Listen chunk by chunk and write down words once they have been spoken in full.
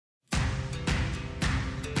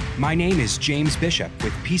My name is James Bishop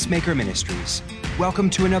with Peacemaker Ministries. Welcome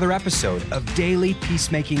to another episode of Daily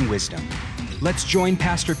Peacemaking Wisdom. Let's join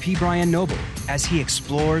Pastor P. Brian Noble as he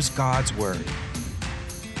explores God's Word.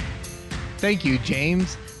 Thank you,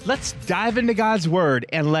 James. Let's dive into God's Word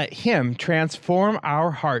and let Him transform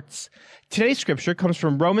our hearts. Today's scripture comes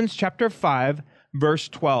from Romans chapter 5, verse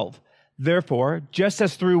 12. Therefore, just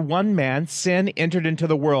as through one man sin entered into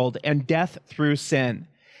the world, and death through sin,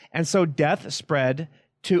 and so death spread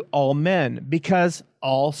to all men, because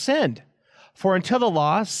all sinned. For until the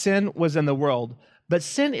law, sin was in the world, but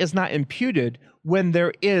sin is not imputed when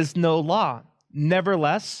there is no law.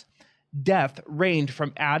 Nevertheless, death reigned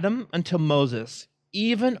from Adam until Moses,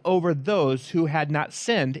 even over those who had not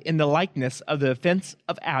sinned in the likeness of the offense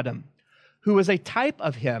of Adam, who was a type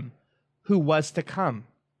of him who was to come.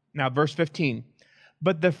 Now, verse 15.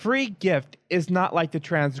 But the free gift is not like the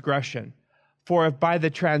transgression. For if by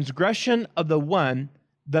the transgression of the one,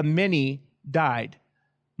 the many died,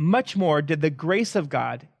 much more did the grace of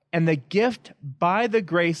God and the gift by the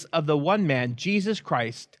grace of the one man, Jesus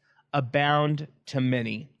Christ, abound to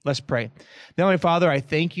many. Let's pray. Heavenly Father, I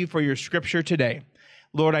thank you for your scripture today.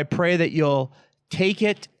 Lord, I pray that you'll take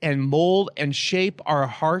it and mold and shape our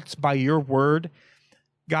hearts by your word.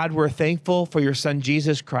 God, we're thankful for your son,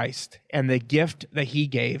 Jesus Christ, and the gift that he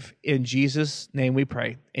gave. In Jesus' name we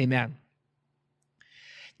pray. Amen.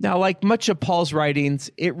 Now, like much of Paul's writings,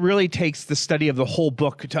 it really takes the study of the whole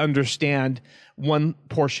book to understand one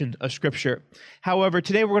portion of Scripture. However,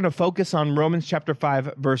 today we're going to focus on Romans chapter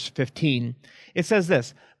 5, verse 15. It says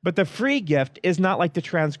this, but the free gift is not like the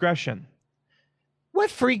transgression. What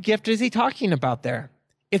free gift is he talking about there?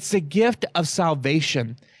 It's the gift of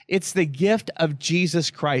salvation. It's the gift of Jesus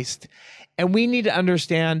Christ. And we need to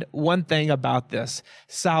understand one thing about this.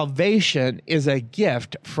 Salvation is a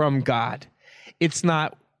gift from God. It's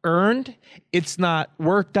not earned, it's not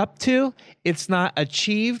worked up to, it's not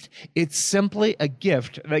achieved, it's simply a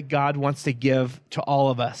gift that God wants to give to all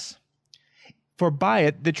of us. For by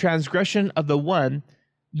it, the transgression of the one,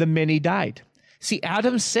 the many died. See,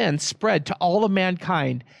 Adam's sin spread to all of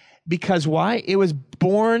mankind because why? It was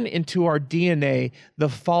born into our DNA, the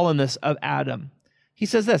fallenness of Adam. He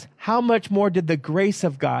says this, how much more did the grace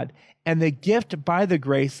of God and the gift by the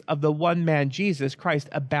grace of the one man, Jesus Christ,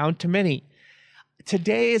 abound to many?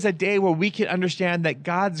 Today is a day where we can understand that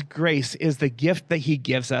God's grace is the gift that he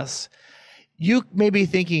gives us. You may be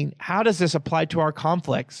thinking, how does this apply to our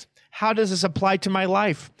conflicts? How does this apply to my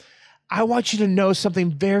life? I want you to know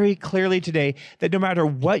something very clearly today, that no matter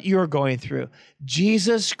what you're going through,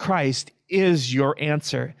 Jesus Christ is your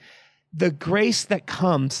answer. The grace that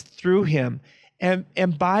comes through him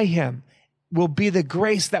and by him will be the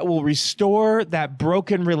grace that will restore that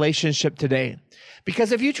broken relationship today.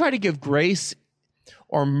 Because if you try to give grace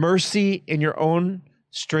or mercy in your own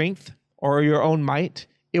strength or your own might,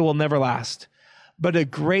 it will never last. But a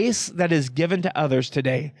grace that is given to others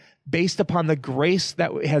today, based upon the grace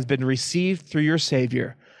that has been received through your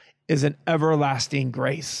Savior, is an everlasting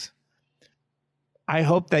grace. I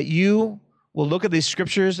hope that you will look at these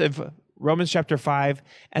scriptures of Romans chapter 5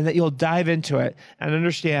 and that you'll dive into it and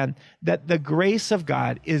understand that the grace of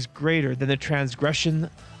God is greater than the transgression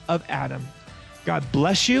of Adam. God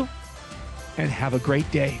bless you. And have a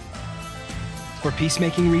great day. For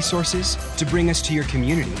peacemaking resources, to bring us to your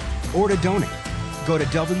community, or to donate, go to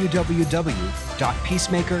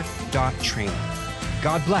www.peacemaker.training.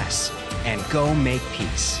 God bless, and go make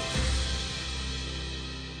peace.